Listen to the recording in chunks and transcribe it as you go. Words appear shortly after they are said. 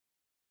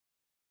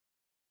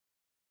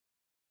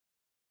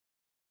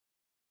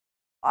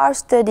Our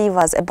study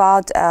was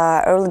about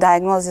early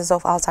diagnosis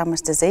of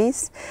Alzheimer's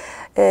disease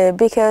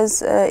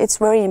because it's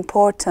very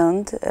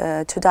important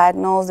to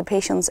diagnose the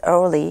patients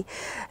early.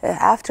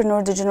 After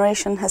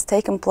neurodegeneration has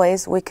taken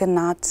place, we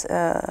cannot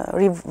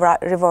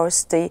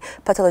reverse the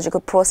pathological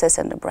process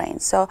in the brain.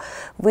 So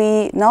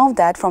we know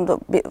that from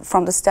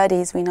the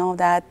studies, we know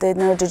that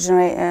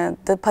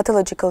the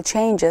pathological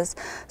changes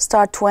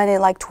start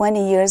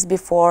 20 years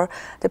before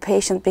the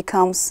patient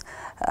becomes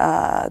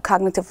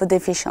cognitively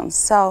deficient.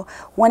 So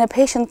when a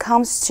patient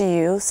comes to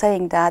you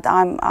saying that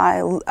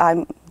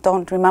I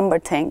don't remember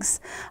things,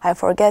 I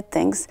forget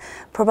things,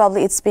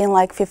 probably it's been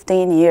like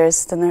 15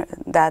 years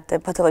that the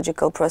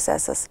pathological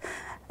processes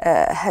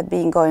had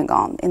been going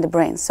on in the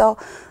brain. So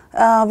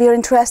we are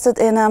interested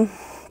in an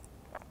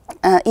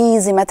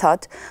easy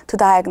method to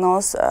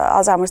diagnose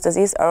Alzheimer's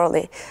disease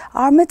early.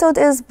 Our method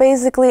is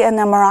basically an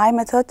MRI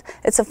method.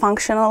 It's a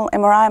functional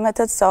MRI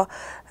method, so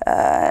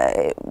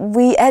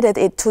we added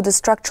it to the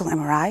structural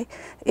MRI.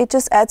 It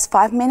just adds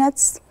 5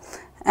 minutes,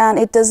 and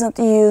it doesn't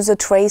use a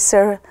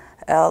tracer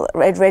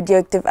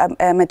radioactive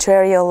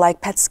material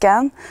like PET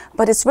scan,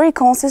 but it's very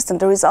consistent.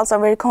 The results are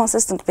very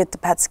consistent with the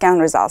PET scan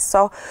results,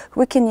 so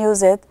we can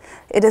use it.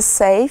 It is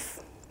safe.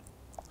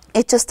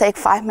 It just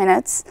takes 5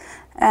 minutes,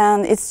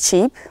 and it's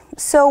cheap.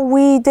 So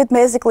we did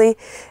basically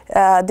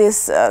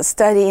this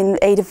study in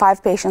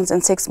 85 patients in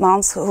 6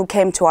 months who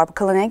came to our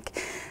clinic.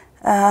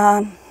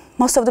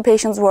 Most of the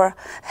patients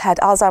had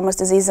Alzheimer's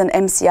disease and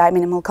MCI,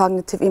 minimal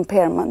cognitive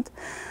impairment.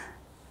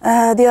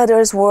 The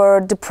others were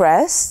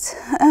depressed.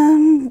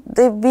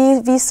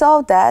 We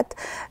saw that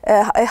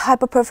a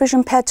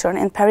hyperperfusion pattern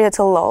in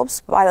parietal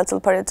lobes,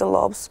 bilateral parietal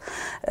lobes,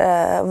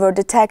 were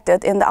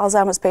detected in the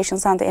Alzheimer's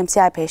patients and the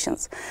MCI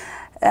patients.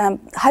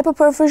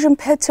 Hyperperfusion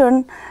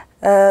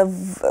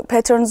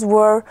patterns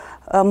were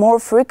more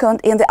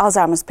frequent in the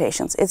Alzheimer's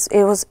patients.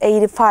 It was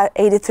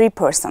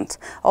 83%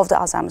 of the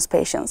Alzheimer's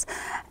patients,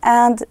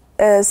 and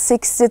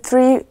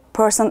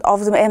 63%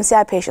 of the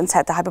MCI patients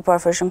had the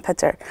hyperperfusion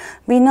pattern.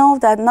 We know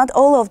that not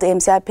all of the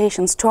MCI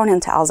patients turn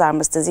into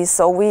Alzheimer's disease,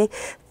 so we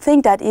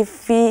think that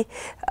if we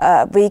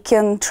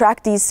can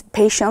track these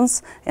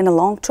patients in the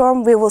long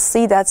term, we will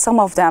see that some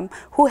of them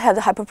who have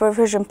the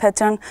hyperperfusion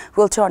pattern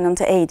will turn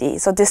into AD.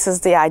 So this is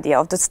the idea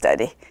of the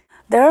study.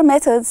 There are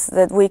methods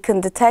that we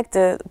can detect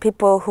the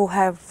people who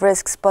have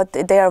risks, but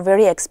they are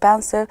very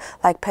expensive,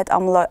 like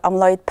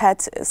amyloid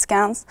PET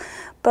scans.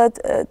 But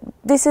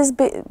this is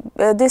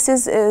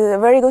a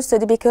very good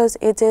study because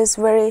it is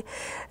very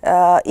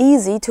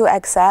easy to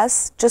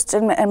access. Just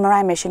an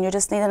MRI machine, you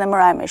just need an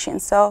MRI machine.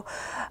 So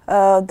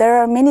there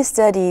are many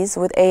studies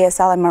with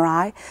ASL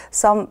MRI.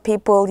 Some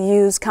people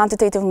use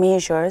quantitative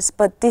measures,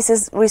 but this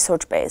is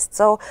research-based.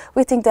 So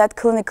we think that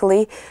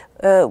clinically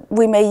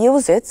we may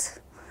use it.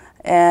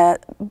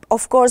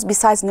 Of course,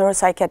 besides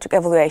neuropsychiatric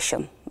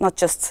evaluation, not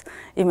just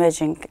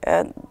imaging,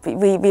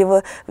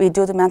 we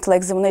do the mental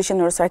examination,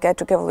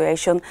 neuropsychiatric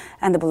evaluation,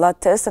 and the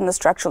blood test and the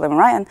structural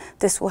MRI, and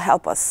this will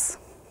help us.